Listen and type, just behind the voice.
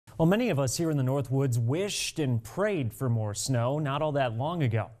Well, many of us here in the Northwoods wished and prayed for more snow not all that long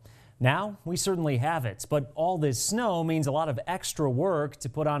ago. Now we certainly have it, but all this snow means a lot of extra work to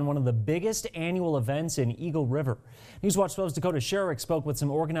put on one of the biggest annual events in Eagle River. News Watch 12's Dakota Sherrick spoke with some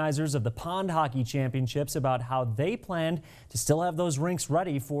organizers of the Pond Hockey Championships about how they planned to still have those rinks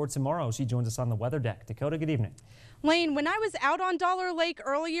ready for tomorrow. She joins us on the weather deck. Dakota, good evening. Lane, when I was out on Dollar Lake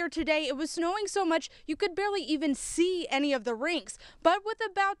earlier today, it was snowing so much you could barely even see any of the rinks. But with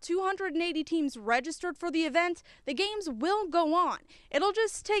about 280 teams registered for the event, the games will go on. It'll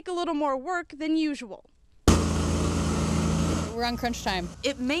just take a little more work than usual. We're on crunch time.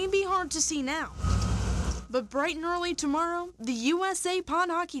 It may be hard to see now, but bright and early tomorrow, the USA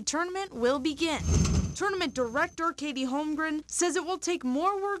Pond Hockey Tournament will begin. Tournament director Katie Holmgren says it will take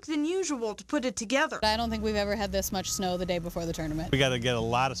more work than usual to put it together. I don't think we've ever had this much snow the day before the tournament. We got to get a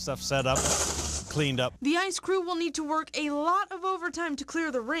lot of stuff set up, cleaned up. The ice crew will need to work a lot of overtime to clear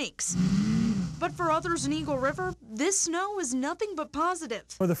the rinks. But for others in Eagle River, this snow is nothing but positive.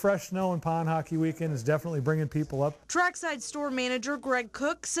 For the fresh snow and Pond Hockey Weekend is definitely bringing people up. Trackside store manager Greg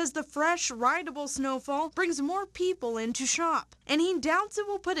Cook says the fresh, rideable snowfall brings more people in to shop. And he doubts it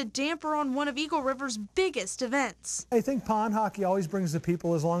will put a damper on one of Eagle River's biggest events. I think Pond Hockey always brings the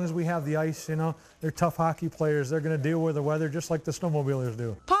people as long as we have the ice, you know. They're tough hockey players. They're going to deal with the weather just like the snowmobilers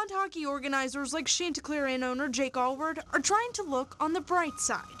do. Pond Hockey organizers like Chanticleer Inn owner Jake Allward are trying to look on the bright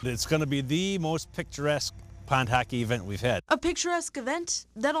side. It's going to be the most picturesque pond hockey event we've had. A picturesque event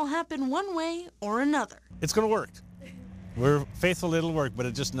that'll happen one way or another. It's going to work. We're faithful it'll work, but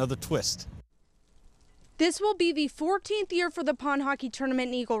it's just another twist. This will be the 14th year for the Pond Hockey Tournament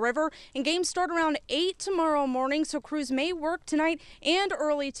in Eagle River, and games start around 8 tomorrow morning, so crews may work tonight and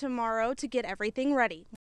early tomorrow to get everything ready.